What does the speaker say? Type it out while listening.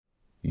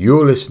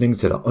You're listening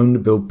to the Own the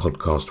Build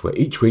podcast, where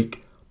each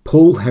week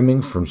Paul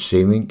Hemming from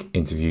C-Link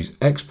interviews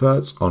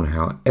experts on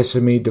how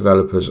SME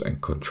developers and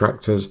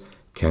contractors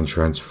can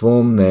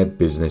transform their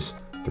business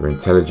through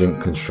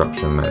intelligent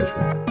construction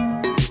management.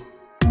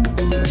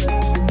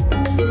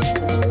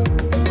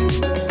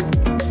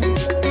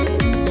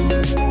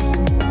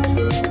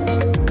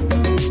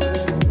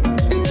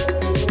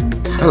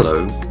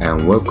 Hello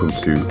and welcome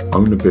to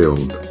Own the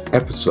Build,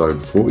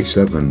 episode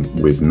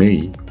 47 with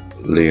me,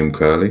 Liam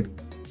Curley.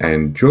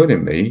 And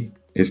joining me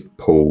is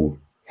Paul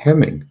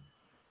Hemming.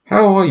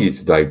 How are you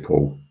today,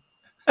 Paul?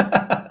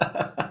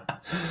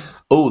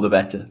 All the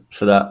better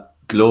for that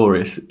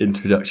glorious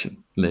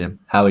introduction, Liam.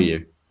 How are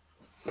you?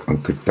 I'm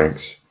good,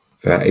 thanks.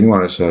 For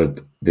anyone that's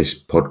heard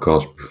this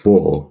podcast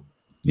before,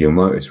 you'll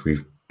notice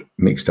we've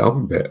mixed it up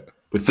a bit.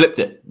 We flipped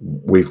it.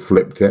 We've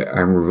flipped it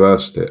and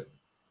reversed it.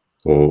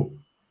 Or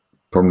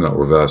probably not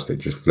reversed it,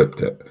 just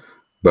flipped it.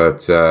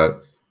 But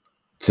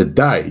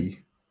today,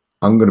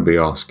 I'm going to be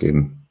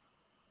asking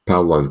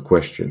Paolo the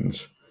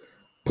questions.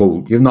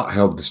 Paul, you've not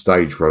held the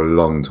stage for a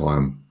long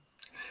time.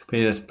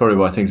 Yeah, that's probably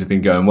why things have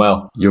been going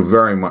well. You're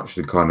very much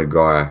the kind of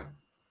guy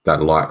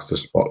that likes the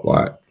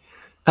spotlight.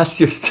 That's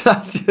just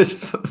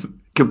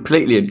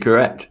completely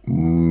incorrect.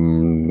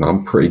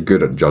 I'm pretty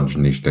good at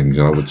judging these things,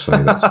 I would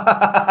say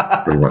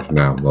that's pretty much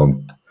now.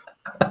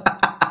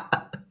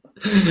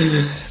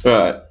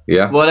 Right.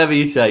 Yeah. Whatever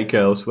you say,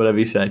 girls. Whatever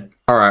you say.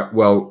 All right.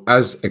 Well,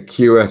 as a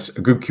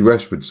good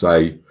QS would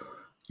say,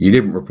 you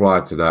didn't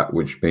reply to that,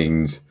 which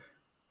means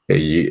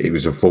it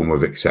was a form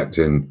of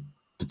accepting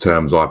the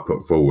terms I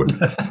put forward.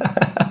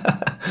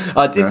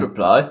 I did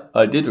reply.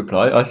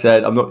 I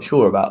said I'm not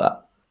sure about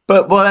that,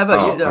 but whatever.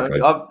 Okay.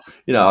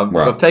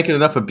 I've taken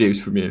enough abuse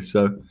from you.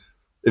 So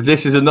if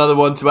this is another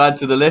one to add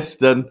to the list,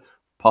 then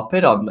pop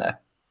it on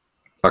there.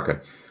 Okay,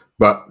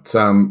 but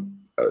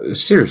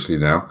seriously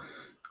now,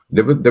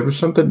 there was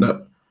something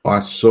that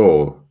I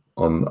saw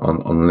on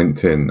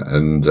LinkedIn,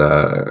 and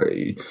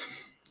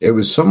it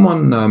was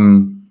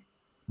someone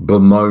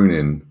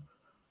bemoaning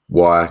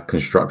why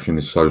construction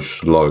is so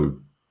slow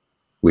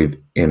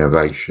with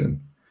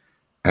innovation.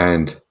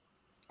 And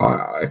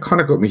it kind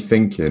of got me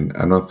thinking,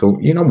 and I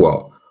thought, you know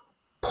what?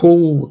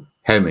 Paul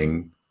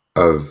Hemming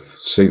of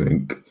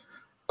C-Link,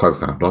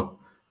 co-founder,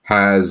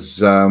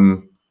 has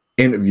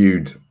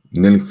interviewed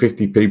nearly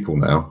 50 people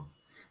now,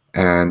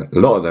 and a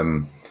lot of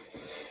them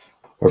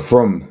are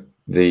from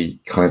the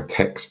kind of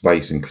tech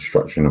space in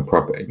construction and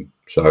property.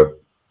 So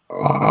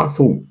I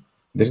thought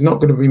there's not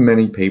going to be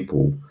many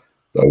people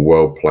that are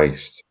well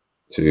placed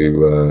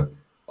to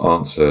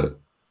answer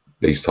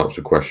these types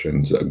of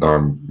questions that are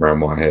going around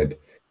my head.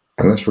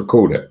 And let's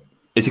record it.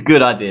 It's a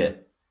good idea.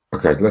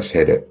 Okay, let's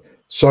hit it.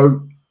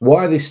 So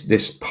why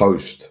this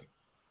post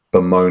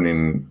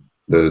bemoaning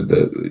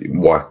the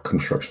why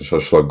construction is so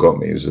slow got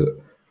me is that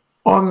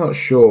I'm not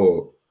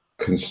sure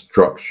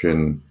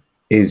construction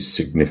is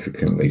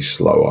significantly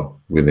slower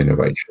with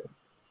innovation.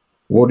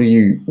 What do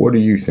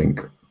you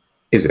think?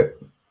 Is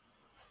it?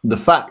 The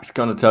facts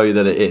kind of tell you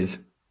that it is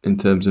in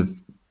terms of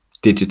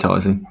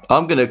digitizing.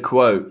 I'm going to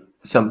quote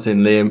something,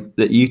 Liam,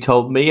 that you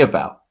told me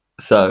about.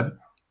 So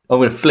I'm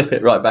going to flip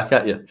it right back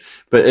at you.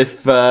 But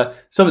if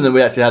something that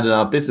we actually had in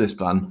our business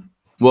plan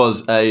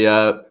was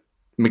a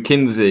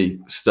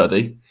McKinsey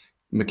study,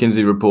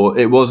 McKinsey report.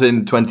 It was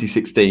in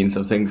 2016,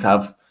 so things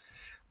have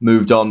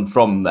moved on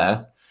from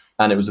there.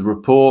 And it was a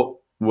report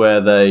where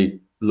they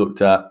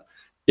looked at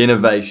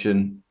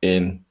innovation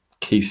in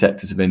key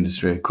sectors of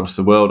industry across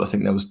the world. I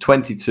think there was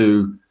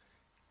 22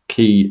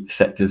 key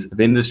sectors of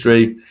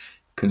industry,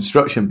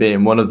 construction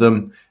being one of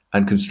them,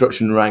 and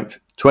construction ranked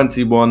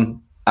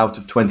 21 out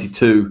of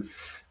 22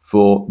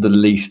 for the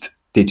least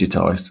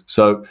digitized.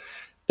 So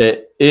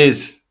it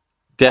is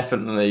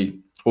definitely,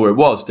 or it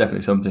was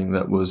definitely something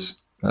that was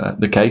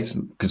the case.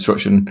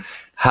 Construction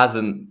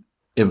hasn't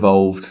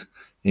evolved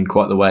in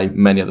quite the way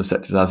many other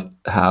sectors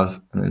has.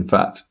 And in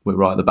fact, we're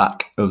right at the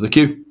back of the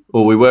queue,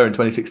 or we were in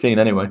 2016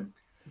 anyway.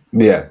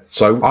 Yeah,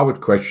 so I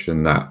would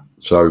question that.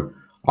 So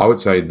I would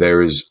say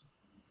there is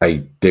a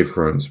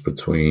difference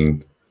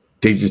between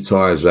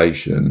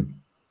digitization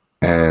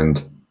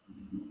and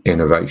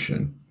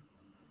innovation.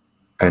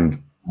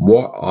 And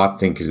what I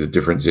think is the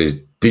difference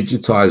is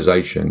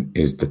digitization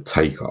is the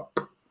take-up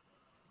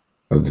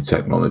of the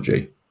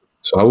technology.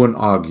 So I wouldn't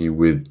argue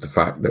with the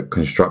fact that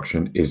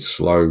construction is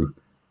slow.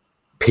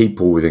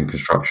 People within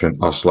construction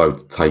are slow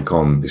to take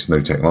on this new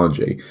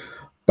technology.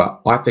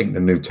 But I think the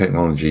new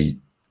technology,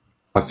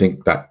 I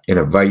think that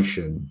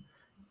innovation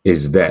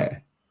is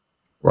there,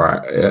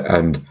 right?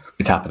 And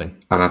it's happening.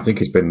 And I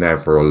think it's been there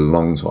for a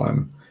long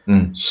time.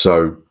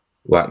 So,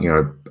 like,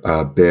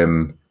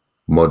 BIM,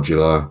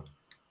 modular,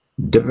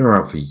 they've been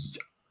around for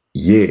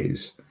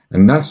years.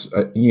 And that's,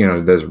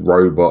 there's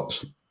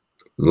robots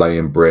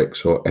laying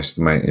bricks or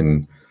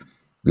estimating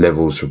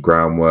levels for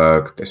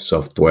groundwork, there's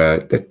software,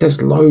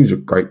 there's loads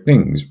of great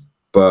things.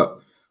 But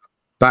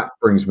that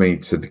brings me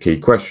to the key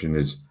question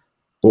is,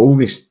 all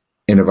this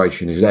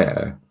innovation is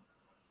there.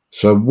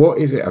 So what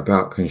is it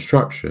about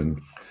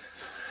construction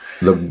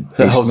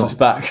that holds us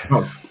back?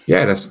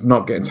 yeah, that's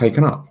not getting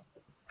taken up.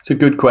 It's a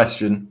good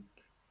question.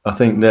 I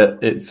think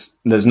that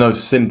there's no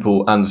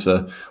simple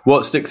answer.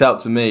 What sticks out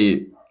to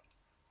me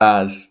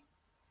as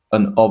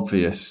an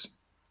obvious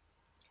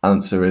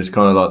answer is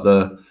kind of like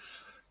the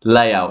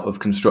layout of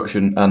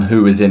construction and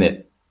who is in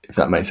it, if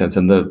that makes sense,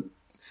 and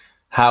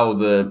how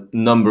the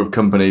number of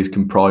companies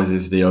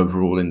comprises the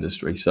overall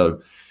industry.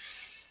 So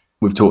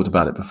we've talked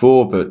about it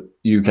before, but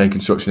UK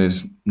construction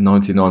is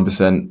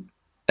 99%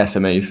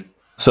 SMEs.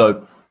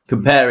 So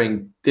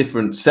comparing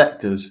different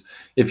sectors,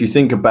 if you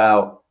think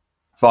about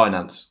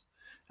finance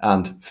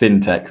and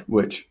fintech,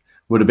 which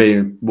would have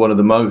been one of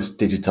the most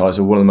digitized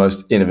or one of the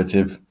most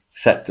innovative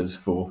sectors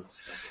for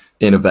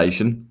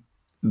innovation,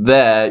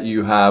 there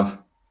you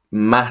have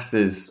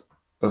masses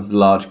of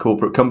large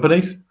corporate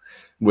companies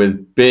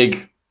with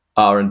big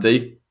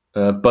R&D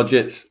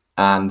budgets,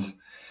 and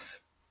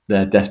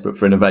they're desperate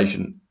for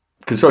innovation.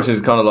 Construction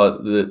is kind of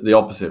like the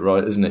opposite,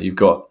 right? Isn't it? You've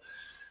got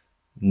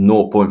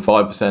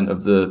 0.5%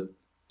 of the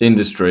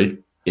industry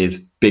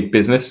is big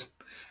business.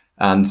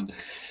 And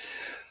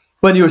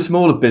when you're a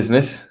smaller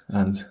business,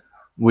 and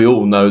we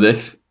all know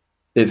this,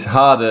 it's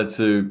harder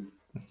to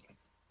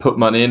put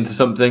money into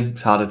something.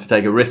 It's harder to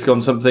take a risk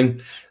on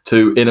something,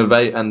 to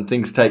innovate, and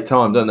things take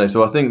time, don't they?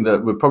 So I think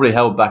that we're probably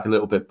held back a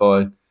little bit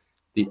by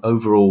the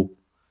overall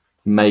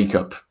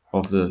makeup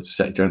of the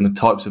sector and the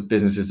types of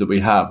businesses that we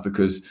have,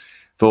 because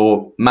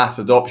for mass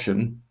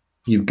adoption,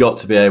 you've got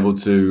to be able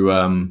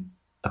to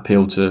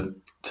appeal to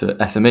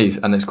SMEs,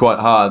 and it's quite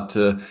hard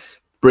to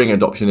bring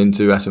adoption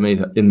into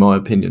SMEs, in my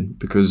opinion,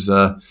 because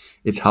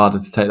it's harder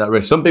to take that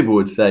risk. Some people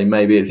would say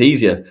maybe it's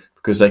easier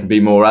because they can be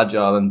more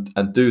agile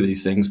and do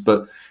these things,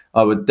 but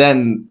I would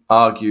then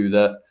argue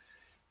that,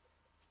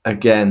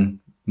 again,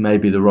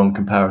 maybe the wrong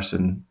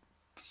comparison.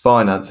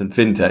 Finance and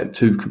fintech,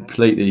 two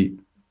completely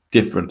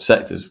different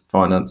sectors,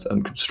 finance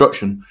and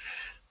construction.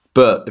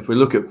 But if we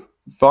look at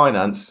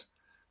finance,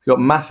 you've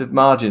got massive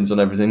margins on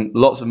everything,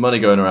 lots of money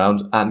going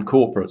around, and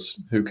corporates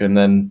who can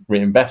then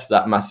reinvest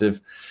that massive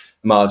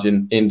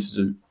margin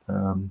into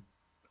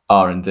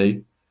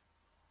R&D.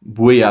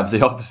 We have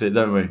the opposite,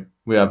 don't we?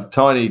 We have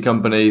tiny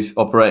companies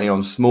operating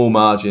on small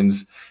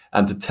margins,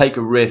 and to take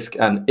a risk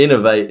and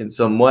innovate in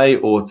some way,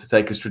 or to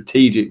take a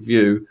strategic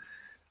view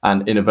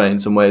and innovate in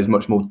some way, is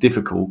much more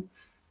difficult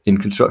in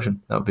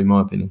construction. That would be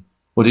my opinion.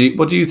 What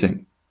do you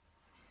think?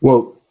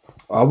 Well,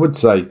 I would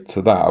say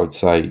to that, I would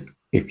say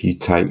if you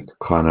take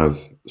kind of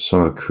some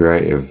of the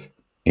creative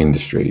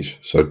industries,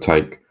 so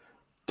take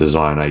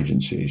design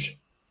agencies,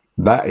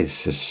 that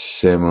is a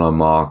similar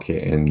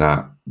market in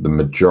that the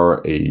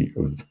majority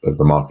of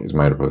the market is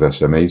made up of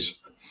SMEs,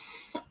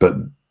 but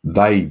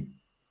they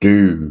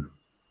do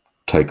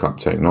take up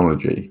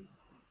technology,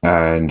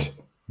 and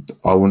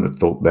I wouldn't have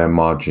thought their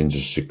margins are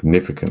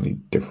significantly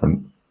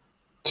different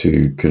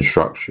to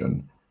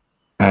construction.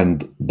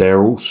 And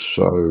they're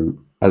also,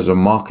 as a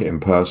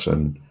marketing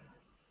person,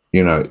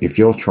 if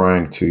you're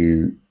trying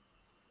to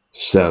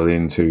sell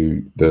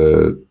into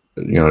the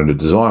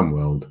design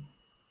world,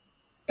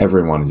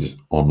 everyone is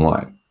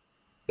online.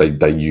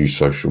 They use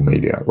social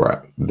media, right?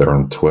 They're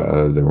on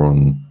Twitter, they're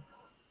on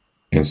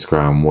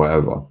Instagram,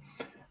 whatever.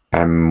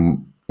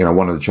 And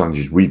one of the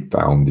challenges we've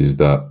found is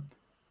that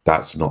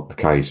that's not the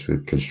case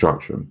with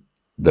construction.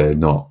 They're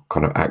not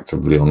kind of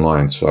actively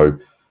online. So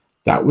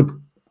that would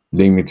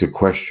lead me to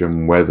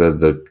question whether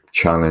the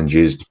challenge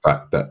is the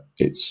fact that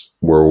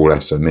we're all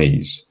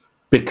SMEs.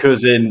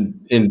 Because in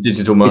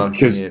digital marketing,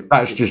 because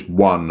that's just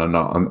one, and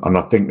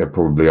I think there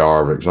probably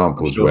are other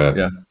examples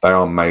where they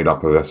are made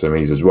up of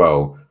SMEs as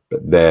well,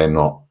 but they're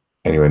not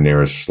anywhere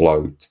near as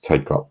slow to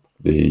take up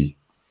the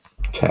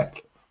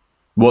tech.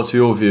 What's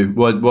your view?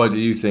 Why do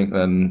you think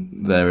then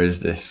there is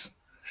this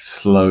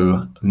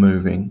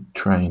slow-moving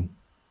train?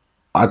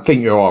 I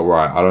think you are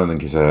right. I don't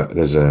think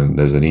there's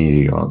an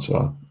easy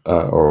answer,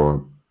 I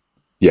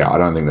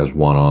don't think there's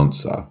one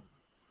answer.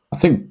 I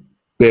think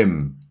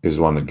BIM is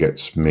one that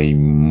gets me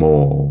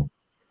more.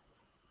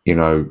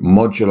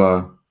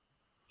 Modular.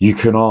 You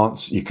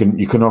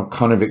can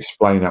kind of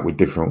explain that in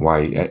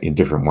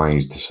different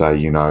ways to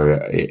say,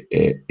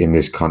 in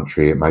this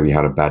country it maybe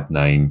had a bad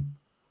name.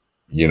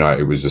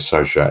 It was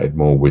associated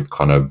more with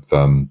kind of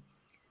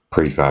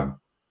prefab,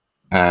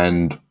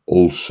 and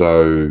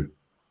also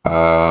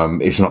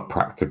it's not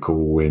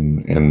practical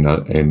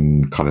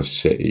in kind of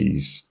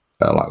cities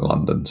like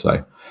London,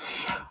 say,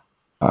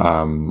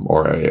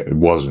 or it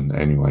wasn't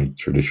anyway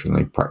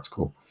traditionally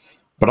practical.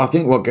 But I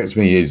think what gets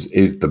me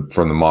is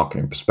from the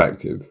marketing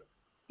perspective,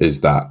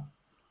 is that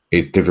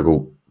it's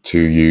difficult to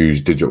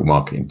use digital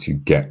marketing to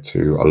get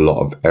to a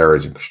lot of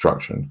areas in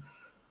construction,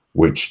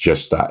 which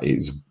just that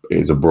is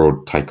a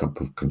broad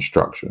take-up of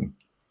construction.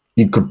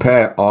 You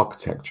compare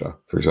architecture,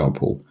 for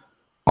example.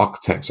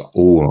 Architects are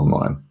all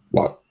online.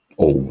 Well,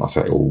 all, I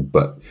say all,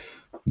 but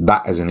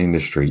that as an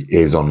industry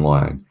is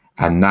online,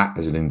 and that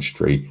as an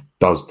industry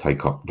does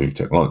take up new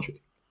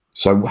technology.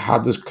 So how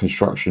does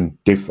construction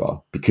differ?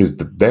 Because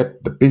the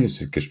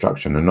business of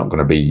construction are not going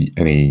to be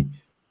any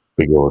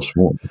bigger or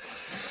smaller.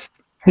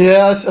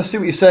 Yeah, I see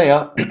what you're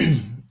saying.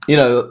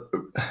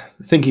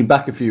 Thinking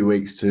back a few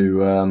weeks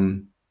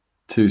to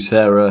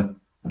Sarah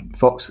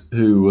Fox,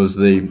 who was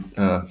the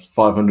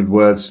 500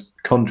 words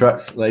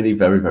contracts lady,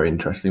 very, very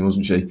interesting,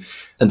 wasn't she?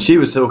 And she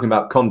was talking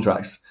about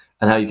contracts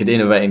and how you could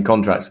innovate in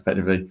contracts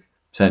effectively,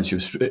 saying she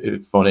was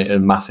finding it a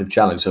massive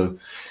challenge. So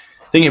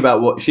thinking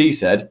about what she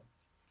said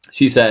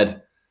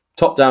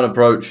top-down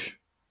approach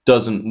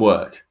doesn't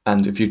work.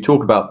 And if you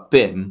talk about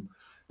BIM,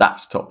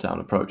 that's top-down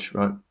approach,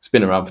 right? It's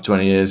been around for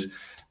 20 years.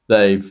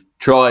 They've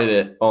tried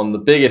it on the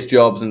biggest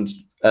jobs and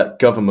at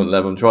government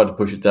level and tried to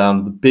push it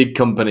down. The big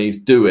companies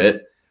do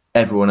it,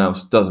 everyone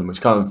else doesn't,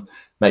 which kind of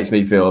makes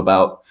me feel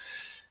about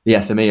the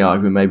SME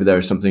argument. Maybe there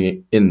is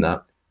something in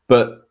that.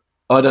 But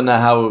I don't know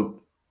how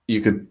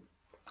you could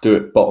do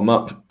it bottom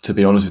up, to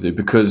be honest with you,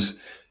 because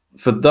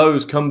for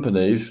those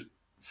companies,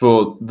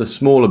 for the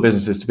smaller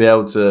businesses to be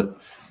able to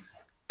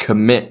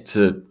commit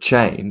to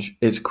change,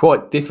 it's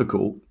quite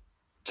difficult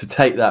to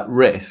take that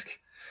risk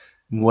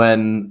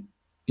when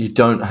you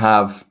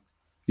have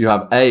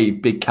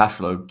big cash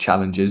flow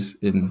challenges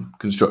in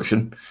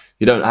construction.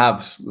 You don't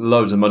have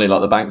loads of money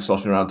like the bank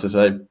sloshing around to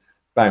say,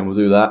 bang, we'll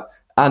do that.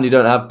 And you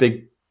don't have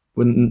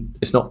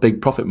it's not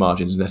big profit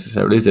margins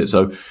necessarily, is it?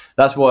 So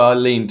that's why I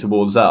lean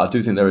towards that. I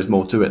do think there is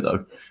more to it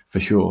though, for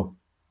sure.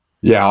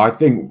 Yeah,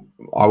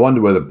 I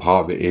wonder whether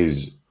part of it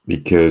is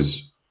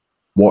because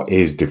what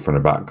is different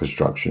about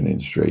construction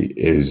industry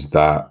is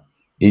that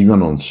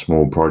even on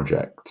small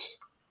projects,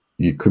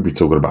 you could be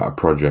talking about a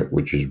project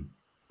which is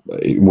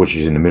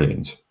in the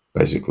millions,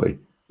 basically.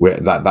 Where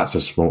that's a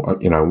small,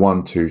 £1,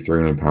 £2, £3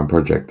 million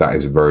project. That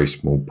is a very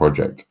small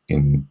project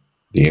in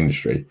the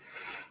industry,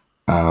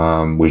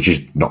 which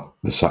is not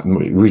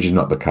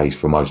the case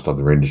for most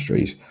other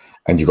industries.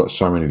 And you've got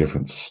so many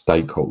different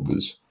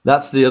stakeholders.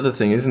 That's the other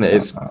thing, isn't it?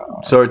 It's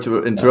sorry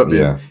to interrupt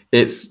you.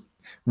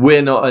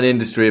 We're not an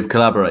industry of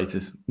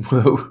collaborators.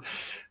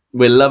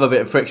 We love a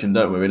bit of friction,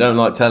 don't we? We don't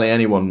like telling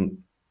anyone.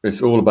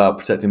 It's all about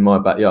protecting my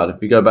backyard.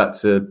 If you go back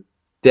to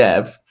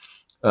Dev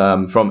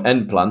from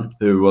Endplan,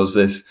 who was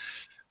this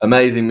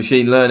amazing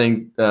machine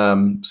learning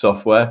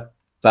software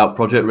about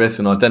project risks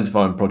and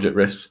identifying project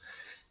risks,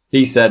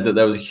 he said that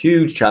there was a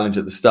huge challenge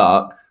at the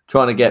start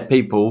trying to get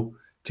people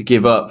to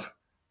give up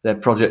their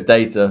project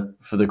data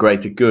for the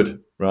greater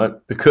good, right?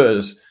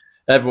 Because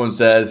everyone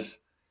says,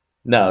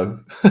 no,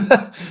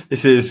 I'm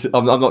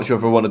not sure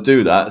if I want to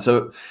do that.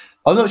 So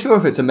I'm not sure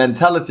if it's a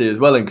mentality as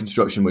well in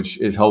construction which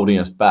is holding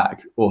us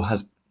back or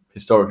has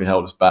historically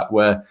held us back,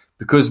 where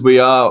because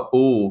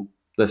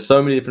there's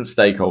so many different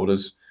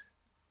stakeholders,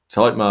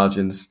 tight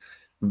margins,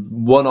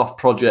 one-off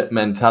project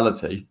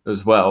mentality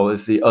as well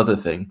is the other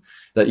thing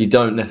that you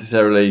don't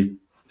necessarily.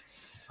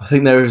 I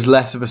think there is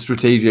less of a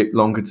strategic,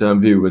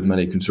 longer-term view with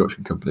many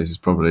construction companies. Is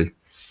probably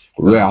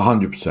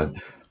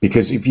 100%.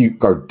 Because if you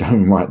go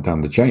right down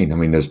the chain, I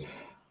mean,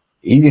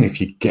 even if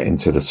you get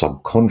into the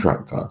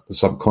subcontractor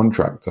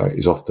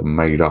is often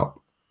made up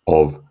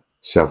of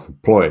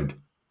self-employed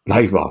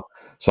labour.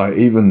 So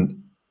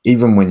even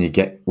when you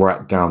get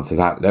right down to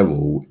that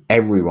level,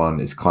 everyone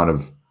is kind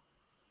of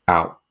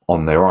out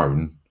on their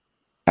own.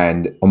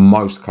 And in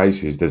most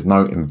cases, there's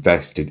no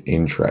invested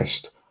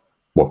interest,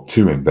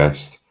 to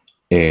invest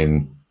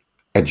in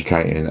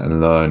educating and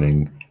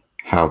learning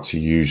how to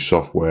use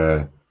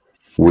software.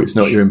 It's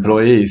not your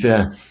employees,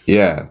 yeah.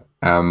 Yeah,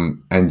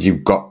 and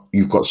you've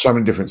got so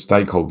many different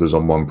stakeholders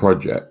on one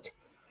project,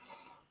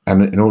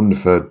 and in order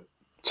for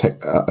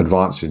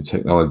advancing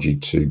technology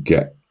to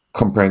get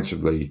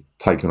comprehensively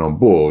taken on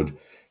board,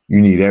 you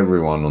need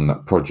everyone on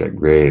that project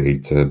really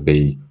to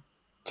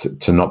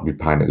not be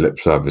paying it lip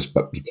service,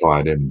 but be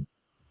tied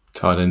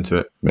into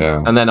it.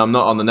 Yeah. And then I'm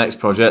not on the next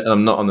project, and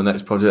I'm not on the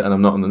next project, and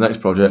I'm not on the next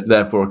project.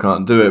 Therefore, I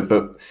can't do it.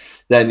 But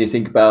then you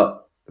think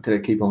about, okay,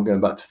 keep on going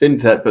back to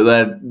fintech, but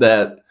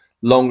they're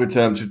longer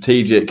term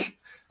strategic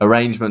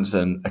arrangements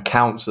and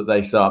accounts that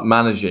they start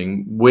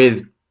managing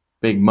with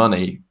big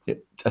money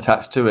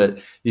attached to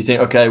it. You think,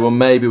 okay, well,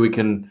 maybe we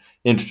can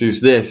introduce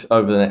this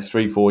over the next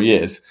 3-4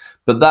 years.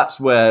 But that's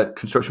where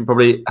construction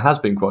probably has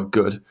been quite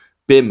good.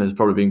 BIM has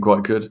probably been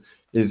quite good,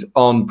 is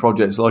on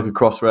projects like a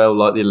Crossrail,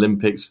 like the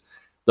Olympics,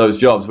 those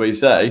jobs where you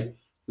say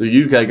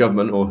the UK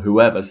government or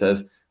whoever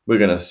says we're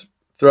going to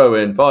throw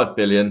in 5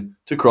 billion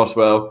to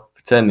Crossrail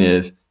for 10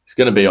 years. It's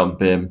going to be on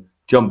BIM.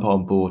 Jump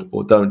on board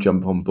or don't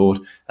jump on board.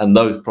 And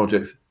those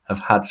projects have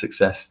had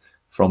success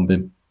from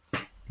BIM.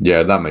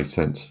 Yeah, that makes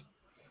sense.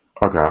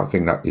 Okay, I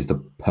think that is the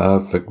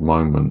perfect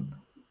moment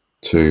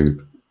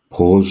to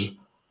pause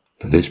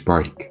for this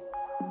break.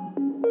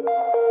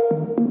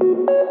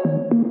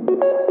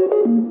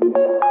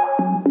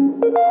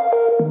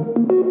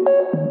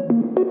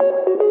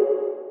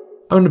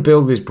 Own a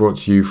Build is brought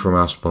to you from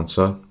our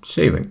sponsor,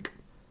 SeaLink,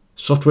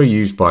 software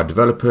used by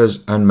developers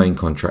and main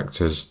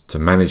contractors to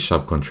manage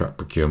subcontract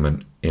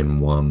procurement in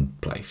one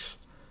place.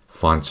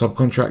 Find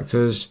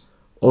subcontractors,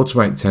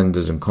 automate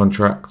tenders and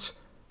contracts,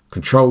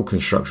 control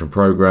construction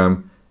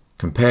program,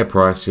 compare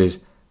prices,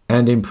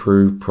 and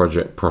improve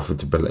project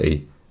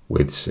profitability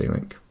with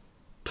SeaLink.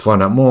 To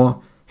find out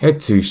more, head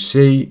to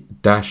c-link.com.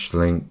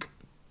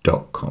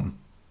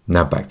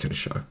 Now back to the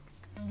show.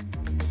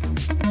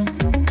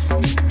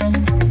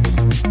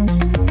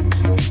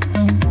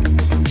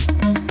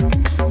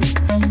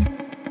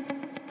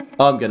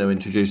 I'm going to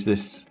introduce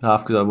this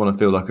half because I want to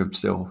feel like I'm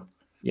still,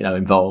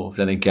 involved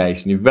and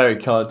engaged. And you're very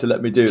kind to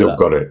let me do Still that.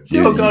 got it.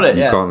 Still got it.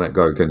 You Yeah. can't let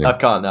go, can you? I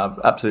can't. I have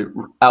absolute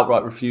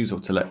outright refusal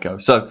to let go.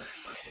 So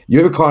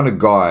you're the kind of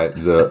guy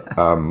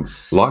that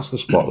likes the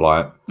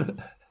spotlight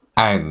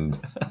and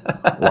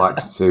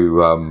likes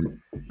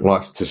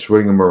to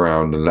swing them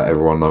around and let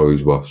everyone know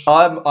who's boss.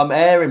 I'm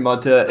airing my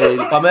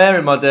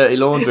dirty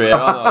laundry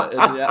aren't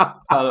I?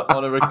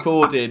 On a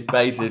recorded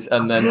basis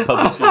and then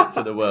publishing it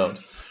to the world.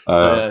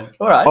 All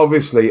right.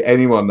 Obviously,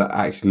 anyone that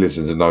actually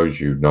listens and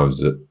knows you knows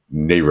that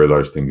neither of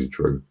those things are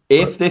true.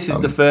 If this is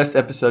the first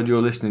episode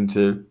you're listening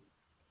to,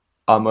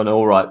 I'm an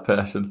all right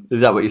person. Is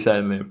that what you're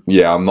saying, Liam?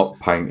 Yeah, I'm not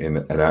painting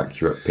an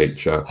accurate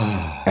picture,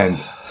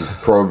 and it's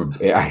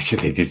probably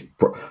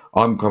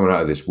I'm coming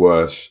out of this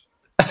worse,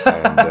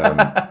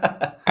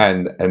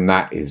 and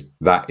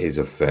that is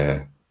a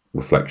fair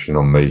reflection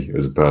on me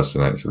as a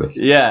person, actually.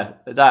 Yeah,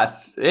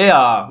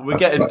 we're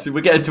getting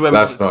to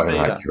that's not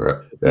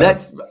inaccurate. Yeah.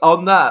 Let's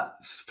on that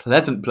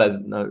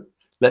pleasant note.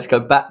 Let's go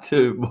back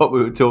to what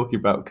we were talking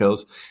about,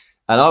 Curls,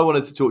 and I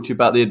wanted to talk to you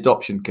about the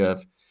adoption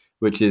curve,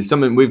 which is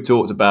something we've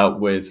talked about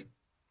with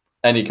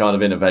any kind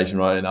of innovation,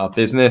 right, in our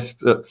business.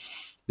 But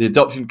the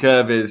adoption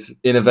curve is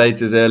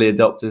innovators, early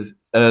adopters,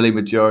 early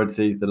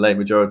majority, the late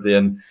majority,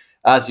 and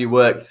as you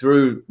work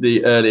through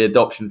the early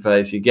adoption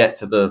phase, you get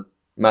to the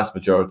mass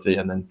majority,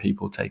 and then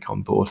people take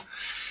on board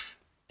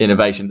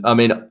innovation. I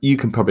mean, you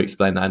can probably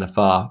explain that in a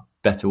far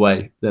better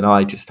way than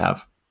I just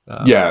have.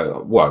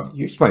 Yeah, well,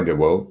 you explained it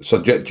well.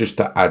 So just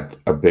to add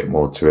a bit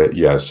more to it,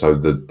 yeah. So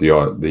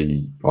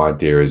the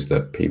idea is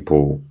that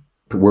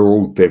we're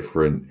all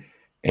different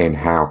in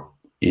how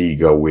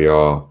eager we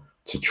are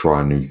to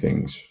try new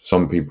things.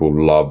 Some people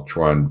love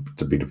trying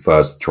to be the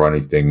first to try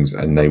new things,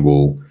 and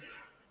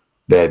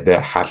they're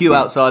happy. Queue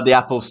outside the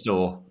Apple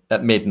store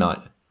at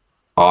midnight.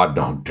 I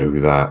don't do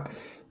that.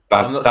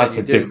 That's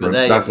a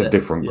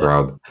different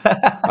crowd.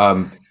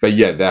 But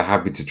yeah, they're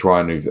happy to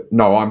try new.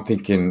 No, I'm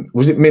thinking,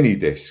 was it mini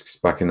discs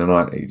back in the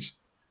 90s?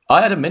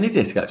 I had a mini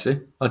disc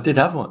actually. I did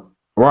have one.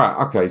 Right.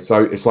 Okay.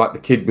 So it's like the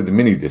kid with the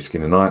mini disc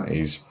in the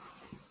 90s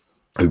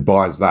who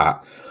buys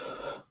that.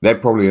 They're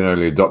probably an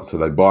early adopter.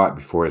 They buy it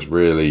before it's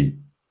really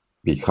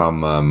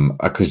become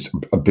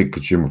a big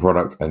consumer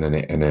product, and then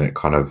it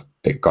kind of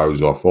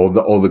goes off. Or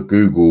the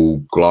Google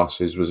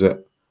glasses, was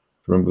it?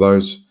 Remember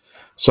those?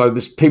 So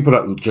there's people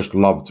that just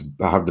love to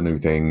have the new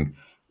thing.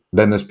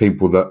 Then there's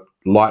people that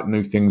like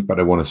new things, but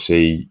they want to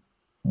see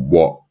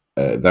what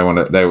they don't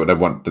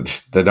want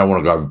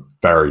to go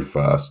very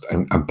first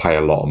and pay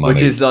a lot of money.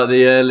 Which is like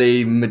the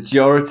early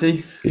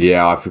majority?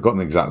 Yeah, I've forgotten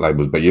the exact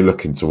labels, but you're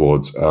looking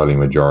towards early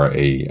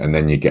majority, and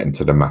then you get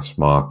into the mass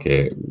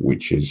market,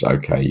 which is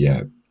okay,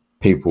 yeah.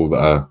 People that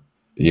are,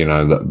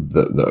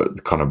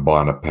 that kind of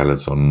buying a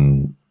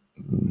Peloton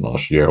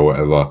last year or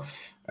whatever,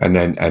 and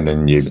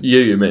then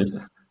you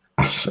mean?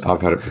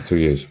 I've had it for 2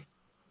 years.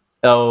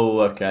 Oh,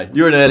 okay.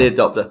 You're an early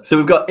adopter. So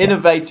we've got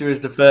innovator as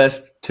the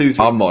first 2-3%.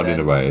 I'm not an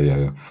innovator,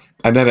 yeah.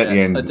 And then at the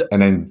end,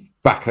 and then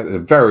back at the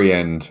very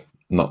end,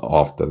 not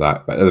after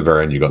that, but at the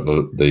very end, you got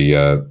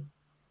the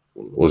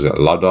was it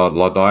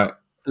Luddite?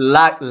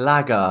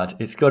 Laggard.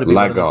 It's got to be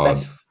one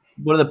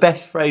of the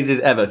best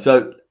phrases ever.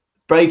 So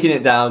breaking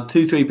it down,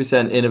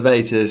 2-3%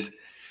 innovators,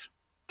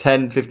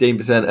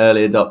 10-15%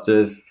 early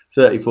adopters,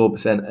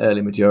 34%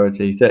 early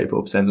majority,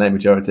 34% late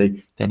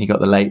majority. Then you got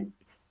the late,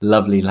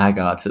 lovely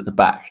laggards at the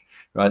back.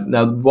 Right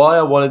now, why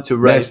I wanted to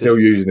raise they're still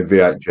using the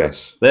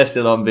VHS. They're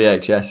still on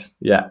VHS.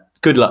 Yeah,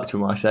 good luck to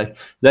them, I say.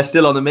 They're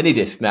still on the mini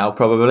disc now,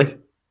 probably.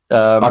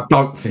 I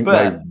don't think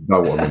they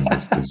know what a mini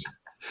disc is.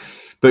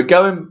 But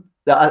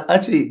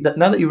actually,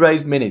 now that you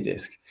raised mini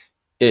disc,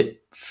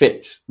 it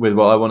fits with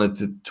what I wanted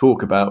to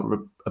talk about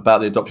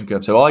the adoption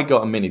curve. So I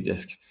got a mini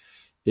disc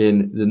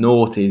in the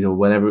noughties or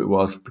whenever it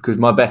was because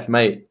my best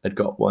mate had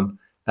got one,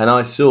 and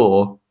I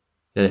saw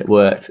that it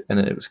worked, and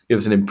it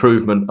was an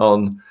improvement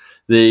on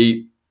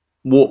the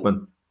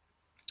Walkman,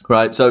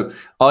 right? So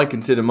I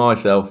consider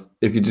myself,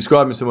 if you're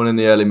describing someone in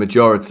the early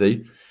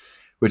majority,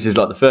 which is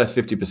like the first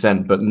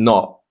 50%, but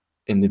not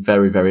in the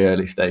very, very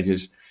early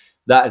stages,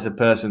 that is a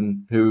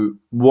person who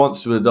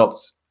wants to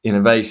adopt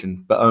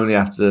innovation, but only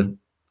after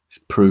it's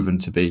proven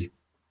to be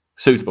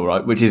suitable,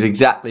 right? Which is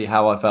exactly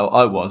how I felt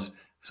I was.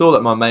 Saw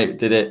that my mate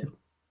did it,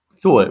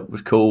 thought it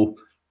was cool,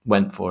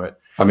 went for it.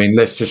 I mean,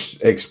 let's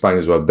just explain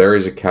as well. There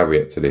is a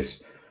caveat to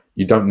this.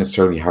 You don't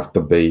necessarily have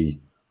to be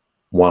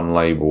one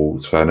label,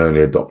 so an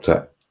early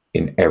adopter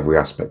in every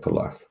aspect of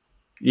life.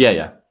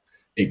 Yeah.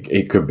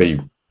 It could be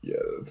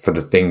for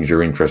the things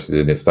you're interested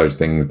in. It's those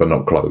things, but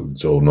not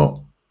clothes or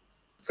not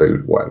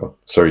food, whatever.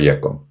 So yeah,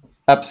 go on.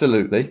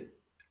 Absolutely.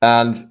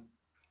 And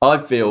I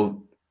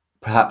feel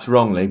perhaps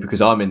wrongly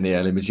because I'm in the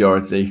early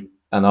majority,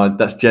 and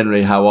that's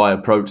generally how I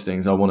approach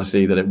things. I want to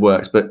see that it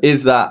works. But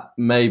is that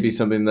maybe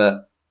something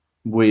that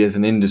we as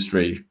an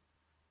industry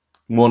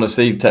want to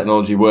see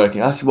technology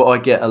working? That's what I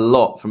get a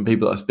lot from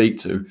people that I speak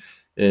to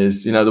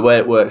is, the way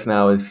it works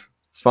now is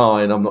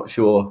fine. I'm not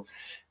sure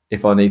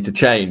if I need to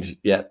change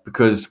yet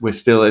because we're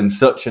still in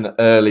such an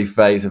early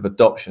phase of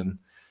adoption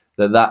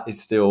that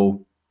is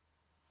still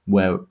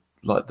where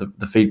like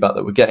the feedback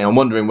that we're getting. I'm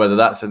wondering whether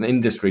that's an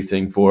industry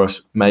thing for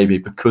us, maybe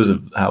because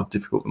of how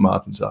difficult the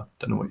margins are.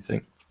 Don't know what you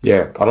think.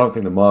 Yeah, I don't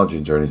think the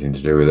margins are anything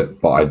to do with it,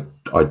 but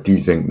I do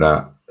think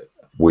that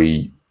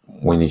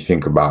when you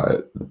think about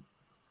it,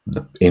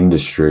 the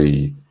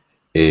industry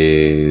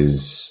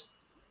is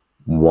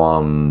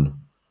one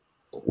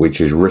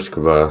which is risk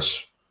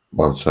averse,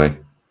 I would say,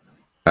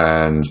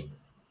 and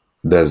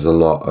there's a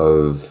lot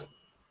of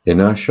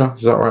inertia.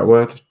 Is that the right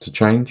word to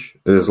change?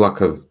 There's like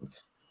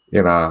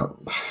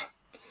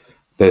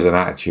there's an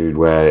attitude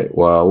where,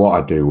 well,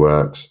 what I do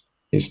works.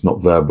 It's not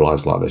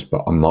verbalized like this,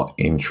 but I'm not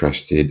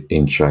interested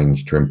in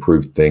change to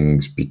improve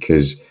things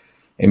because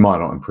it might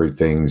not improve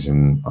things,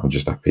 and I'm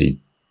just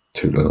happy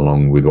tootling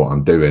along with what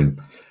I'm doing.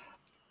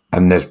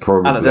 And there's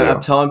probably... And I don't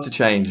have time to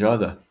change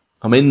either.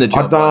 I'm in the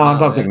job. I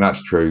don't think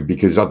that's true,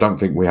 because I don't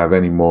think we have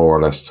any more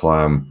or less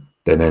time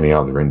than any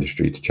other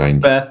industry to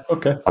change. Fair.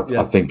 Okay.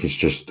 I think it's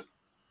just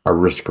a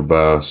risk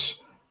averse,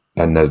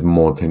 and there's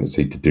more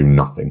tendency to do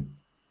nothing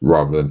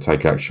rather than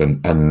take action.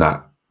 And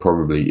that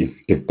probably,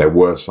 if there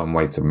were some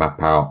way to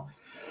map out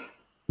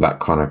that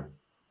kind of,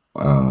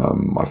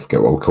 I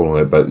forget what we're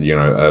calling it, but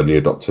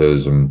early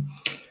adopters and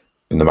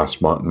in the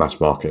mass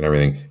market and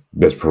everything,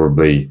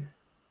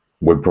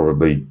 we're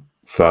probably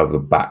further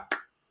back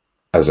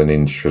as an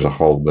industry as a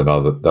whole than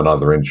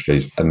other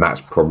industries, and that's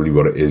probably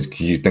what it is.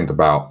 Because you think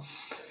about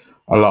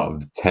a lot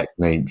of the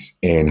techniques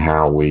in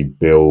how we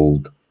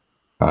build,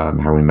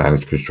 how we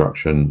manage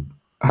construction,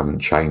 haven't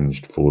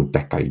changed for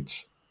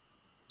decades,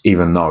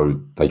 even though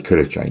they could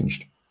have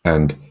changed.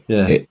 And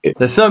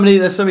there's so many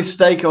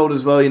stakeholders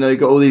as well. You've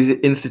got all these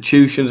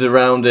institutions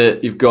around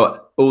it. You've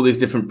got all these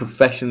different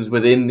professions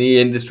within the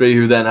industry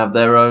who then have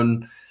their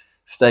own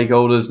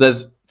stakeholders.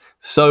 There's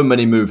so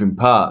many moving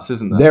parts,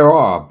 isn't there? There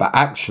are, but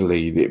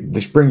actually,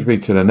 this brings me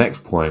to the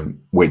next point,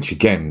 which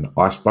again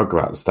I spoke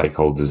about the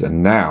stakeholders,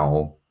 and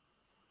now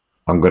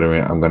I'm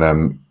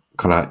gonna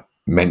kind of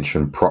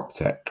mention prop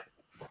tech.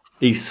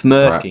 He's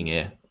smirking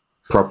here.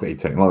 Property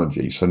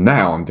technology. So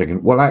now I'm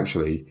thinking, well,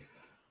 actually,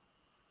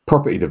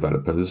 property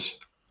developers,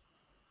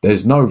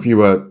 there's no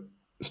fewer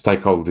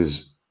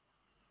stakeholders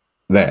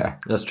there.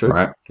 That's true.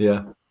 Right?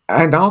 Yeah.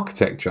 And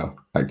architecture,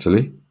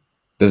 actually,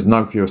 there's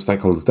no fewer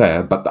stakeholders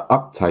there, but the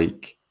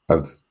uptake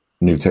of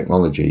new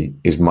technology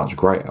is much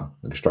greater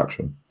than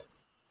construction.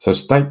 So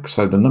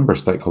the number of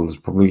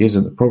stakeholders probably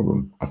isn't the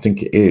problem. I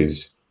think it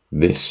is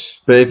this.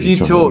 But if you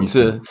talk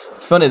to,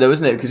 it's funny though,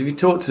 isn't it? Because if you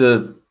talk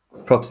to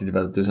property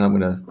developers, and I'm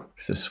going to,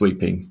 it's a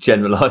sweeping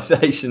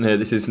generalization here,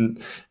 this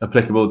isn't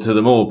applicable to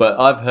them all, but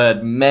I've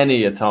heard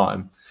many a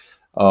time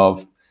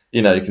of,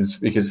 you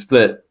can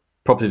split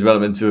property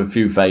development into a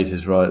few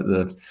phases, right?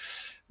 The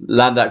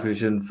land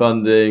acquisition,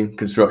 funding,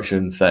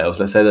 construction, sales.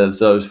 Let's say there's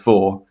those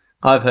four.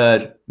 I've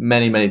heard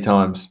many, many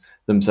times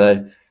them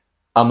say,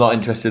 I'm not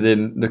interested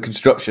in the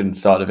construction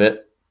side of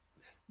it.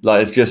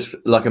 Like, it's just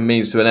like a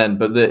means to an end.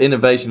 But the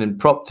innovation in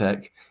prop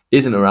tech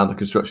isn't around the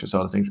construction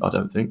side of things, I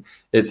don't think.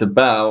 It's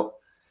about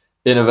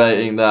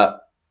innovating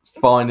that,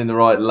 finding the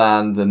right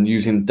land and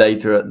using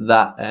data at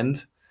that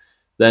end,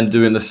 then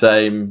doing the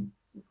same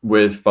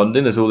with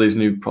funding. There's all these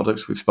new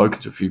products. We've spoken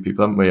to a few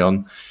people, haven't we,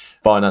 on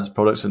finance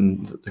products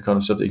and the kind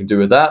of stuff that you can do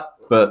with that.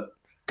 But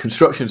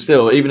construction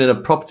still, even in a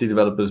property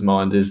developer's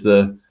mind, is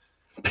the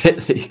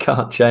bit that you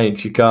can't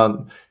change. You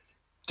can't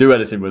do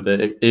anything with it.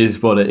 It is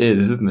what it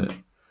is, isn't it?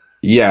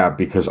 Yeah,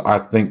 because I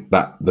think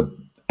that the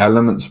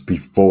elements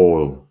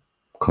before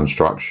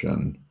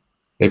construction,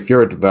 if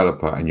you're a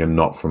developer and you're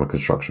not from a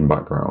construction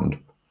background,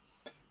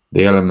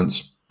 the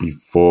elements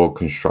before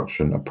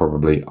construction are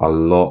probably a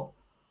lot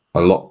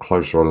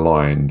closer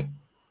aligned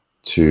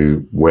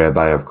to where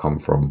they have come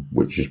from,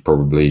 which is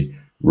probably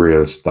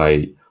real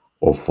estate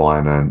or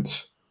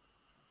finance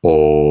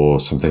or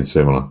something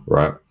similar,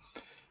 right?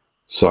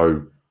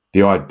 So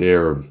the idea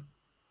of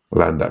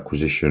land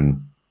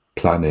acquisition,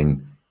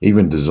 planning,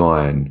 even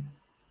design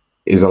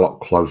is a lot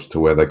closer to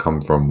where they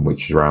come from,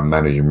 which is around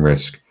managing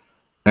risk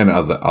and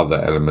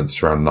other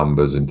elements around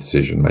numbers and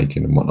decision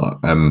making and whatnot.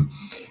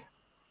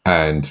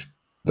 And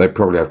they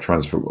probably have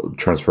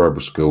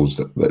transferable skills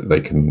that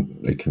they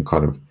can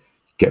kind of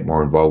get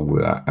more involved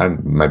with that,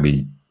 and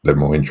maybe they're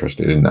more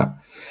interested in that.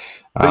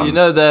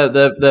 But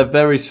they're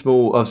very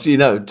small.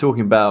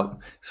 Talking about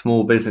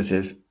small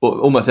businesses,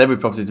 almost every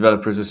property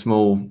developer is a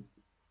small,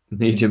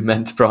 medium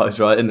enterprise,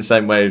 right? In the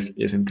same way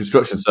as in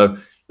construction. So,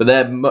 but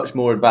they're much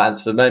more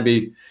advanced. So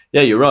maybe,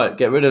 yeah, you're right.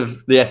 Get rid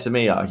of the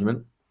SME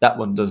argument. That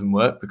one doesn't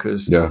work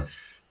because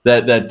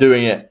they're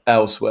doing it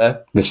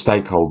elsewhere. The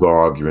stakeholder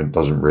argument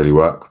doesn't really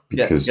work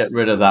because get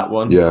rid of that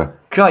one. Yeah,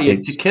 God, you're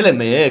killing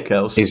me here,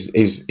 Kels.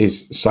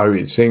 So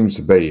it seems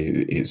to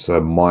be it's a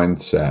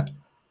mindset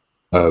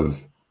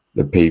of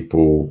the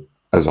people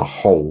as a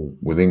whole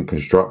within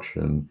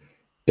construction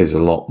is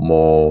a lot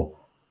more.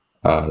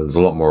 There's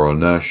a lot more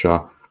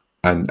inertia,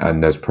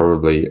 and there's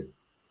probably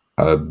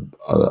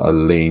a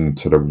lean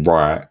to the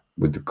right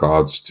with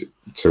regards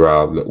to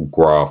our little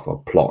graph, our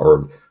plotter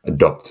of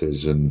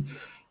adopters and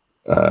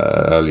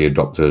early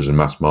adopters and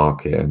mass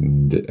market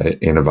and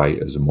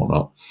innovators and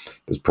whatnot.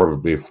 There's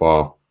probably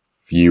far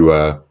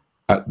fewer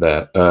at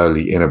the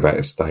early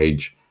innovator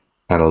stage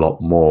and a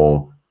lot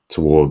more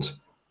towards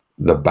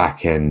the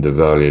back end of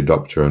early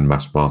adopter and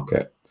mass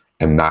market.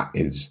 And that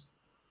is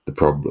the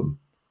problem.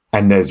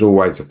 And there's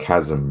always a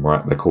chasm,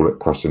 right? They call it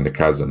crossing the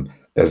chasm.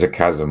 There's a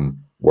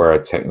chasm where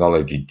a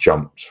technology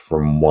jumps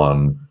from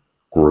one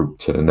group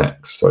to the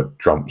next. So it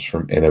jumps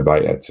from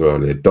innovator to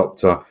early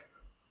adopter,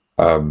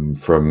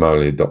 from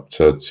early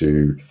adopter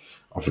to,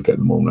 I forget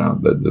them all now,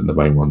 the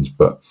main ones,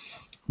 but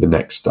the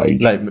next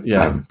stage.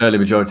 Early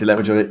majority, late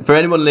majority. For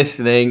anyone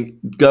listening,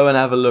 go and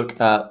have a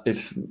look at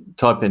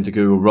type into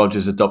Google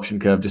Rogers adoption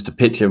curve just to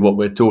picture what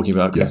we're talking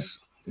about.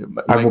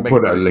 And we'll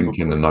put a link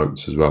in the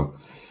notes as well.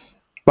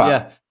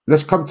 But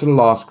let's come to the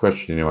last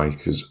question anyway,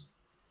 because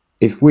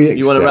if we accept...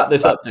 You want to wrap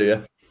this up, do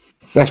you?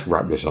 Let's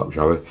wrap this up,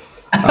 shall we?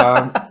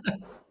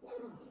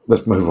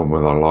 Let's move on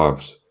with our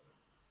lives.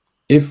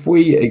 If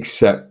we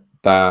accept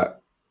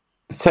that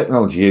the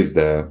technology is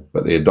there,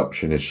 but the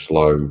adoption is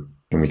slow,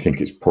 and we think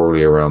it's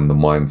probably around the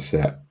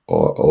mindset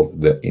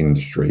of the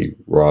industry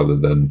rather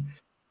than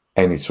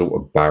any sort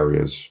of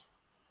barriers.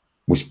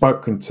 We've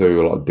spoken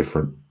to a lot of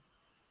different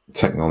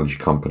technology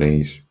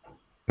companies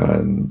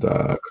and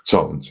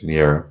consultants in the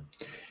area.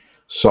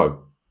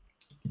 So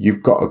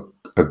you've got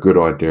a good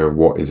idea of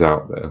what is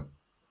out there.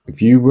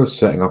 If you were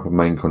setting up a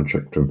main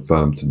contractor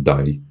firm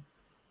today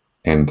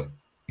and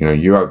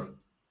you have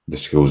the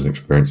skills and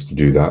experience to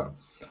do that,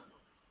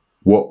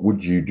 what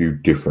would you do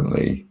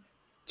differently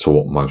to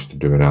what most are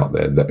doing out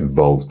there that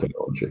involves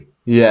technology?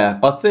 Yeah,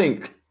 I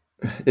think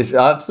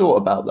I've thought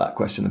about that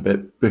question a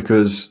bit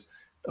because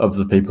of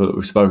the people that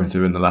we've spoken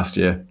to in the last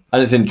year.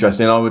 And it's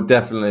interesting. I would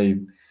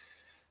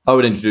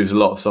introduce a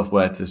lot of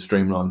software to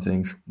streamline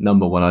things.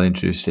 Number one, I'd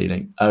introduce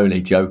Sealing.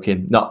 Only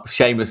joking, not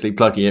shamelessly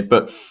plugging it.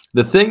 But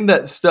the thing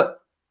that stuck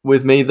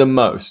with me the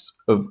most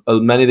of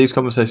many of these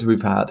conversations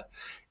we've had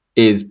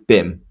is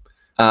BIM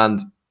and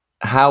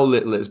how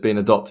little it's been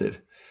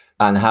adopted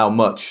and how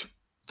much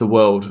the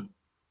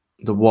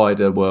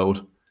wider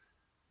world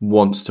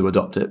wants to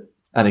adopt it.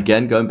 And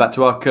again, going back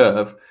to our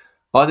curve,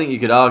 I think you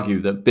could argue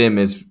that BIM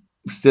is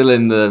still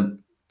in the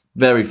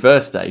very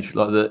first stage,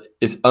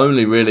 it's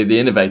only really the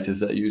innovators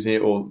that are using it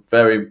or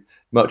very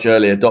much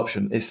early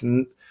adoption. If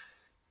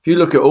you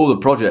look at all the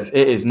projects,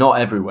 it is not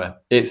everywhere.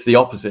 It's the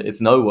opposite.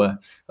 It's nowhere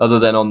other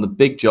than on the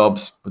big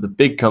jobs with the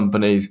big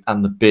companies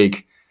and the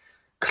big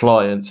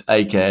clients,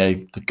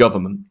 aka the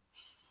government.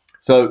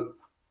 So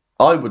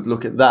I would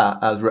look at that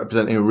as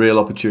representing a real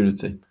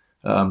opportunity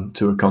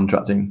to a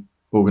contracting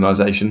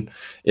organisation,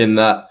 in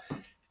that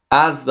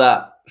as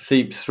that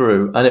seeps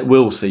through, and it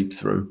will seep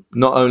through,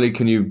 not only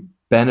can you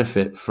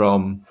benefit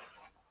from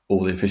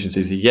all the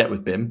efficiencies you get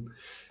with BIM,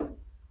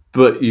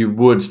 but you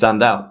would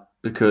stand out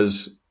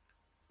because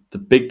the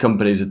big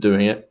companies are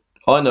doing it.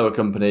 I know a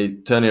company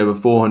turning over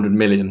 400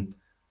 million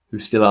who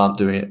still aren't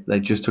doing it. They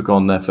just took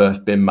on their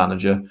first BIM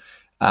manager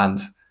and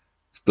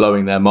it's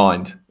blowing their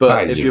mind. But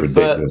that is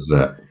ridiculous,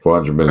 that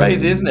 400 million.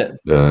 Crazy, isn't it?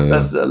 Yeah.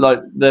 That's like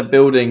they're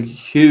building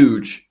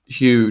huge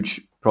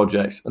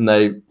projects and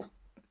they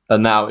are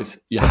now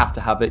you have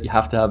to have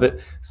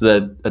it. So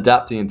they're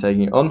adapting and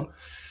taking it on.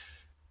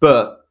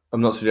 But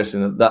I'm not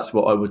suggesting that that's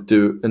what I would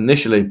do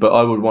initially, but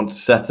I would want to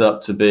set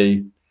up to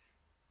be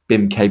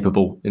BIM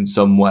capable in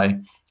some way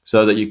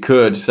so that you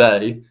could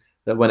say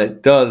that when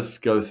it does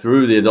go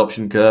through the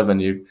adoption curve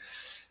and you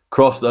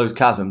cross those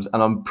chasms,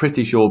 and I'm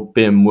pretty sure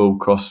BIM will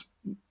cross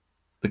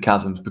the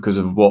chasms because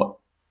of what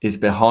is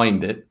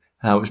behind it,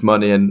 how much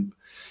money and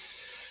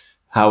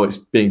how it's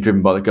being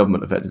driven by the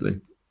government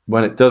effectively.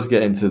 When it does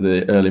get into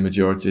the early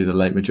majority, the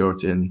late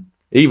majority, and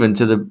even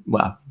to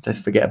let's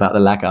forget about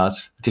the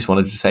laggards. I just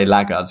wanted to say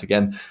laggards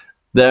again.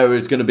 There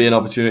is going to be an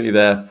opportunity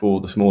there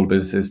for the smaller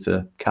businesses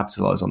to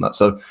capitalise on that.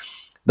 So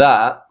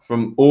that,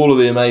 from all of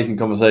the amazing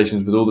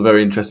conversations with all the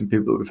very interesting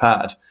people that we've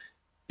had,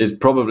 is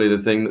probably the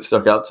thing that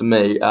stuck out to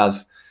me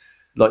as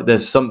like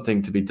there's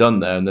something to be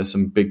done there and there's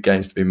some big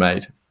gains to be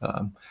made.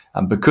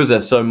 And because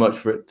there's so much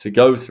for it to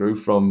go through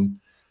from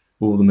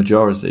all the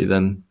majority,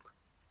 then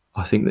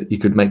I think that you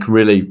could make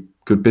really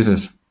good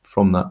business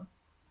from that.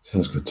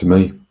 Sounds good to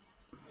me.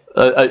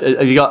 Have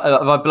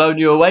I blown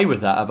you away with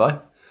that? Have I?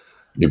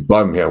 You've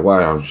blown me away.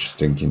 I was just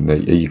thinking, are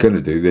you going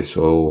to do this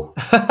or?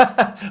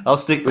 I'll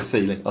stick with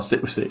Sealing.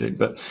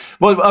 But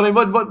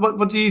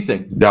what do you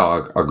think?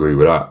 No, I agree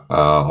with that.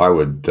 I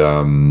would,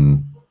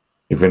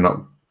 if you're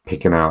not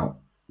picking out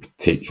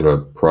particular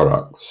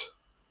products,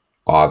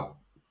 I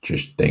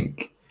just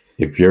think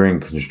if you're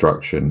in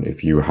construction,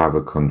 if you have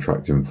a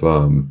contracting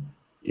firm,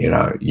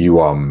 you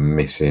are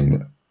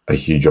missing a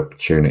huge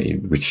opportunity,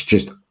 which is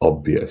just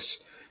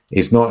obvious.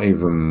 It's not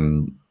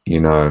even,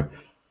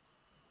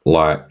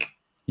 like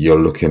you're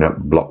looking at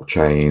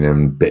blockchain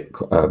and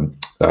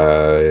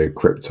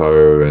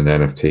crypto and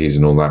NFTs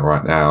and all that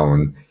right now.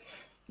 And,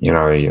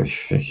 you're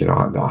thinking,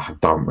 I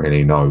don't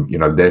really know.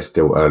 They're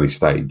still early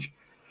stage.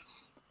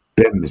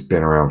 BIM has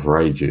been around for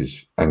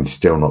ages and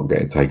still not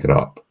getting taken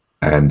up.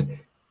 And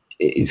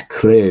it's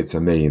clear to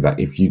me that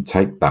if you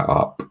take that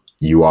up,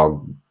 you are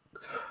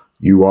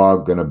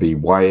going to be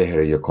way ahead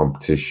of your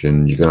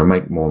competition. You're going to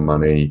make more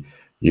money.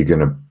 You're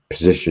going to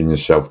position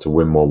yourself to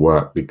win more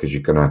work because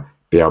you're going to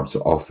be able to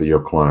offer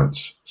your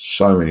clients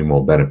so many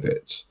more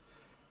benefits.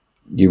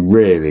 You're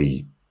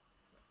really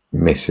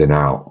missing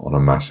out on a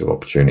massive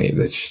opportunity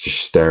that's just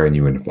staring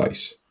you in the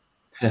face.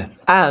 Yeah.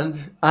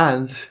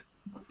 And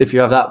if you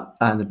have that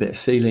and a bit of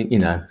ceiling,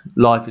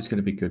 life is going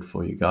to be good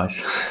for you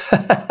guys.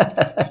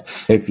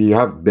 If you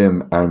have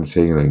BIM and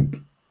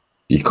ceiling,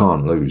 you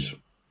can't lose.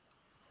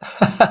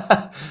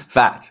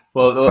 Fact.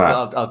 Well,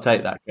 Fact. I'll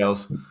take that,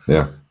 girls.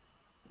 Yeah.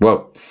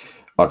 Well,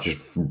 I just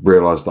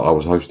realised that I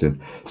was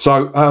hosting.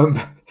 So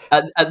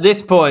at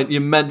this point,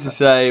 you're meant to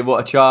say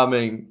what a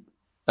charming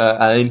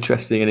and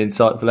interesting and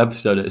insightful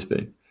episode it has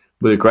been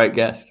with a great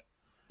guest.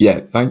 Yeah,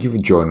 thank you for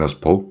joining us,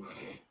 Paul.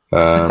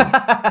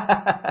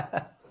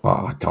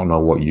 I don't know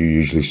what you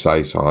usually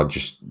say, so I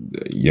just,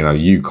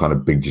 you kind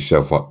of bigged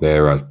yourself up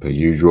there as per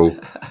usual.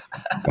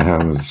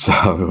 So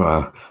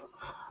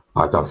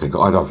I don't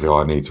feel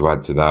I need to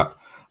add to that.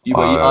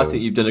 I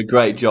think you've done a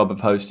great job of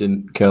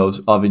hosting,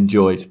 Curls. I've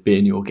enjoyed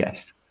being your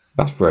guest.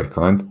 That's very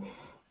kind.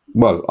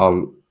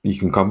 Well, you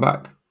can come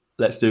back.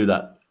 Let's do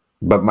that.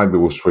 But maybe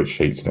we'll switch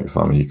seats next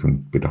time and you can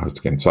be the host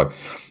again. So,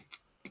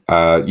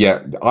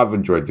 I've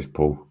enjoyed this,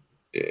 Paul,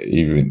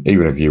 even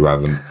if you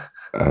haven't.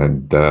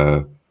 And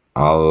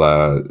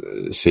I'll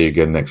see you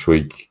again next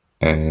week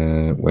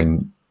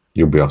when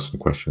you'll be asking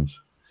questions.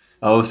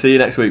 I'll see you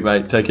next week,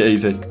 mate. Take it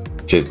easy.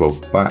 Cheers, Paul.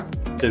 Bye.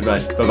 Cheers,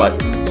 mate.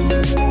 Bye-bye.